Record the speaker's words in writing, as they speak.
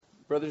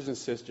Brothers and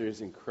sisters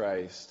in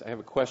Christ, I have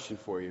a question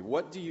for you.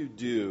 What do you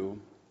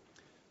do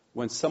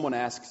when someone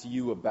asks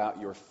you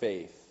about your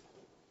faith,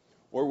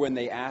 or when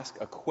they ask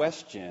a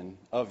question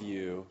of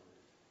you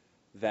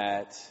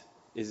that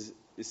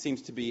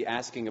seems to be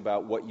asking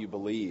about what you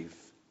believe,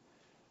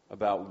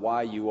 about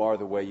why you are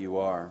the way you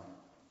are,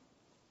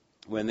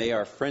 when they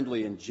are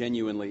friendly and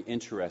genuinely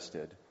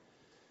interested?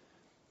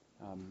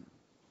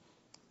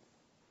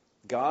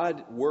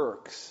 God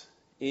works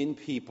in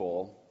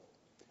people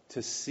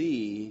to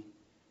see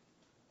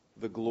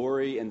the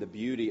glory and the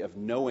beauty of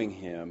knowing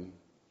Him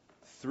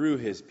through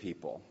His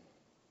people.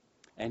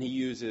 And He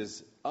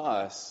uses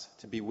us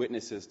to be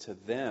witnesses to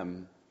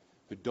them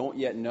who don't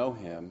yet know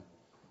Him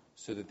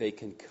so that they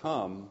can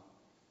come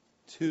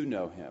to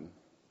know Him.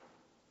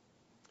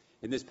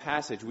 In this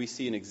passage, we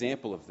see an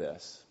example of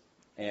this.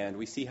 And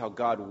we see how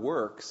God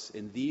works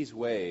in these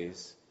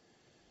ways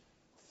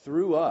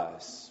through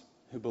us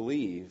who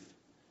believe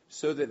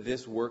so that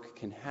this work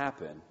can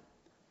happen.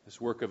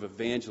 This work of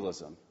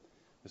evangelism.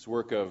 This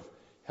work of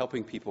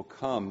helping people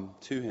come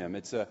to Him.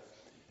 It's a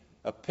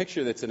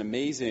picture that's an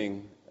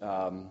amazing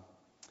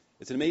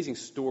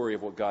story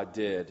of what God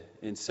did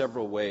in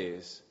several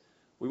ways.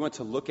 We want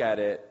to look at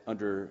it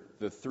under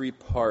the three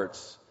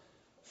parts.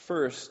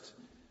 First,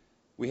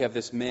 we have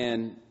this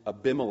man,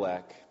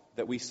 Abimelech,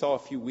 that we saw a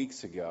few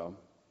weeks ago.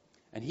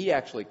 And he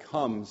actually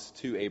comes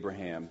to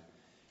Abraham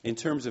in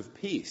terms of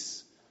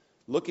peace,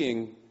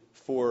 looking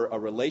for a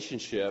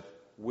relationship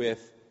with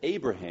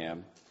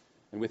Abraham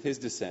and with his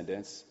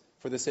descendants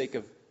for the sake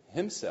of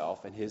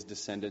himself and his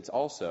descendants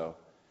also.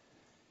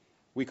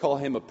 We call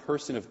him a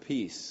person of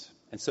peace.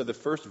 And so the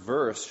first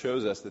verse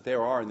shows us that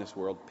there are in this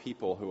world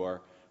people who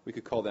are, we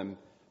could call them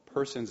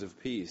persons of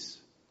peace.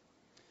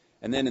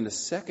 And then in the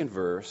second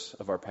verse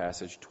of our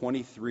passage,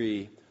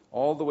 23,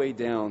 all the way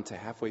down to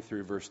halfway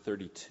through verse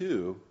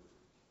 32,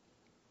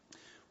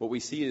 what we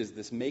see is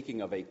this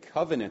making of a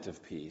covenant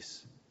of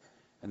peace.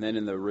 And then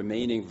in the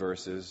remaining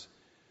verses,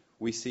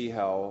 we see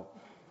how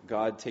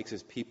God takes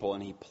His people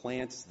and He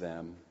plants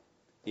them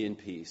in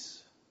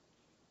peace.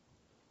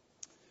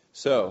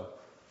 So,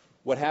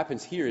 what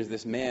happens here is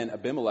this man,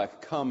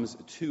 Abimelech, comes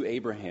to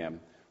Abraham.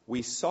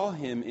 We saw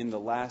him in the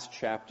last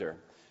chapter,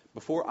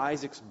 before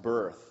Isaac's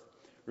birth.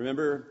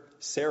 Remember,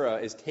 Sarah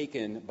is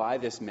taken by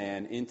this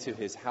man into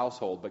his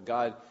household, but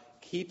God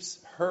keeps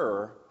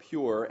her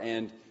pure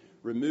and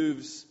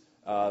removes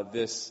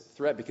this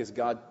threat because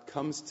God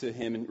comes to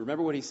him. And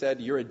remember what He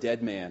said? You're a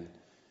dead man.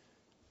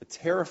 A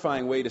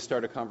terrifying way to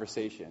start a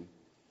conversation.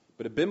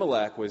 But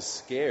Abimelech was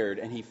scared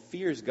and he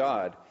fears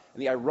God.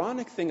 And the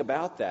ironic thing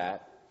about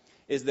that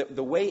is that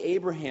the way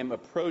Abraham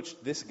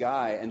approached this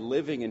guy and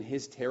living in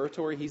his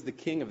territory, he's the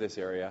king of this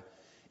area,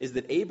 is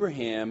that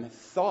Abraham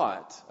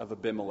thought of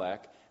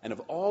Abimelech and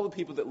of all the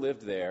people that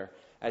lived there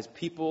as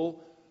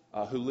people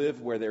who live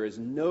where there is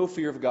no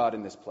fear of God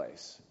in this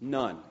place.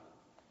 None.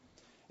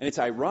 And it's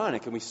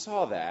ironic, and we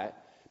saw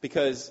that,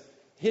 because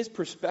his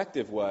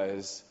perspective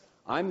was,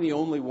 I'm the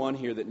only one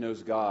here that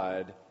knows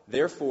God,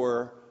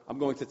 therefore I'm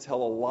going to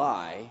tell a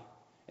lie.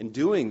 And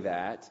doing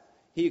that,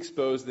 he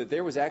exposed that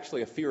there was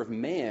actually a fear of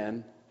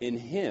man in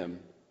him.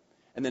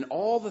 And then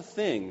all the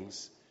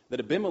things that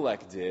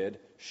Abimelech did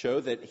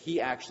show that he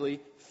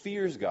actually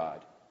fears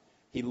God.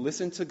 He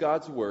listened to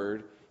God's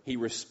word, he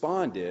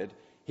responded,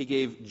 he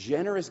gave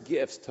generous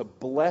gifts to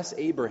bless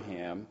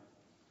Abraham,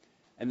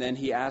 and then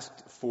he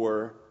asked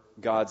for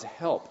God's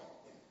help.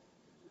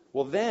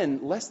 Well then,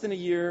 less than a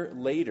year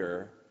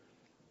later,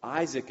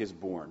 Isaac is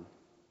born,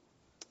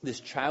 this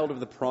child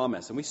of the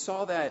promise. And we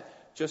saw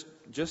that just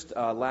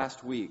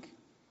last week.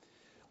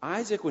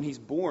 Isaac, when he's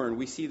born,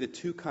 we see the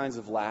two kinds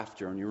of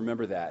laughter, and you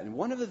remember that. And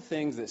one of the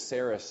things that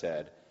Sarah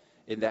said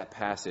in that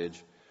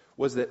passage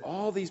was that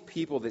all these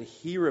people that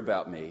hear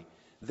about me,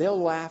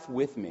 they'll laugh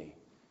with me.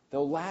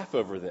 They'll laugh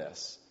over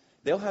this.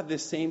 They'll have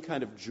this same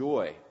kind of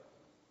joy.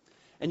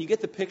 And you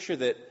get the picture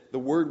that the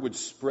word would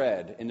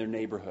spread in their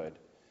neighborhood.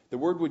 The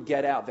word would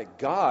get out that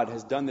God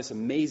has done this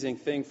amazing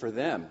thing for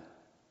them.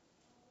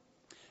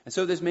 And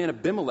so this man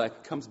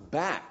Abimelech comes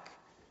back.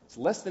 It's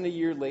less than a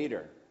year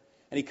later.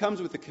 And he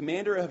comes with the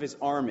commander of his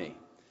army.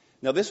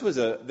 Now this was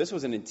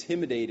an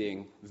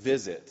intimidating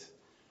visit.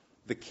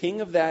 The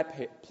king of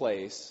that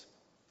place,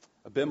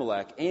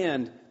 Abimelech,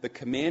 and the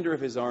commander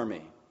of his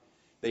army,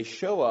 they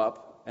show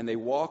up and they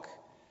walk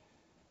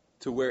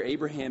to where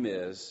Abraham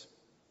is.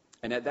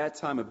 And at that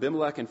time,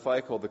 Abimelech and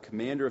Phicol, the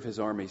commander of his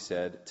army,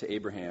 said to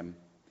Abraham,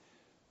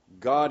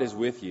 God is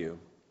with you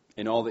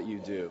in all that you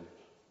do.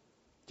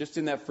 Just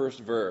in that first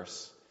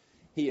verse,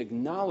 he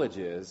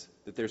acknowledges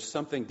that there's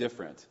something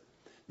different.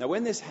 Now,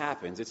 when this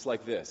happens, it's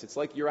like this. It's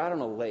like you're out on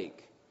a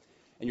lake,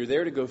 and you're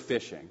there to go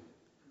fishing,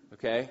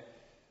 okay?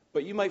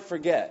 But you might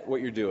forget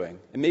what you're doing,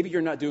 and maybe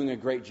you're not doing a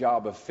great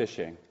job of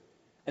fishing.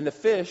 And the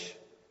fish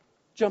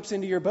jumps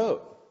into your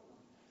boat.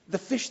 The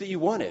fish that you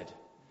wanted,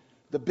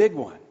 the big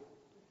one.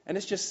 And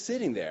it's just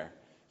sitting there.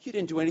 You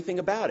didn't do anything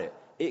about it.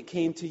 It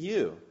came to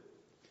you.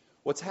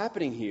 What's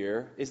happening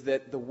here is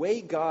that the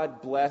way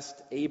God blessed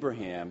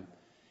Abraham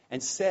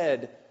and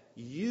said,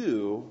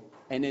 you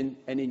and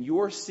in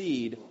your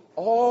seed,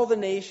 all the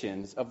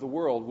nations of the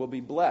world will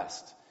be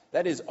blessed.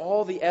 That is,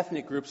 all the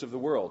ethnic groups of the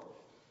world.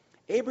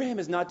 Abraham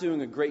is not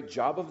doing a great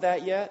job of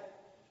that yet,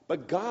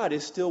 but God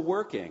is still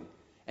working.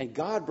 And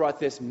God brought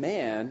this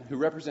man, who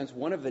represents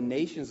one of the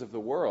nations of the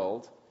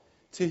world,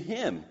 to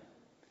him.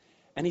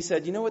 And he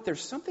said, you know what,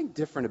 there's something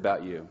different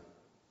about you.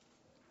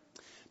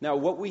 Now,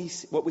 what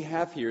we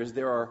have here is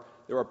there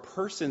are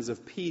persons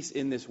of peace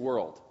in this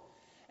world.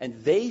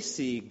 And they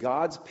see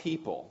God's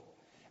people.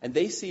 And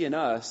they see in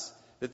us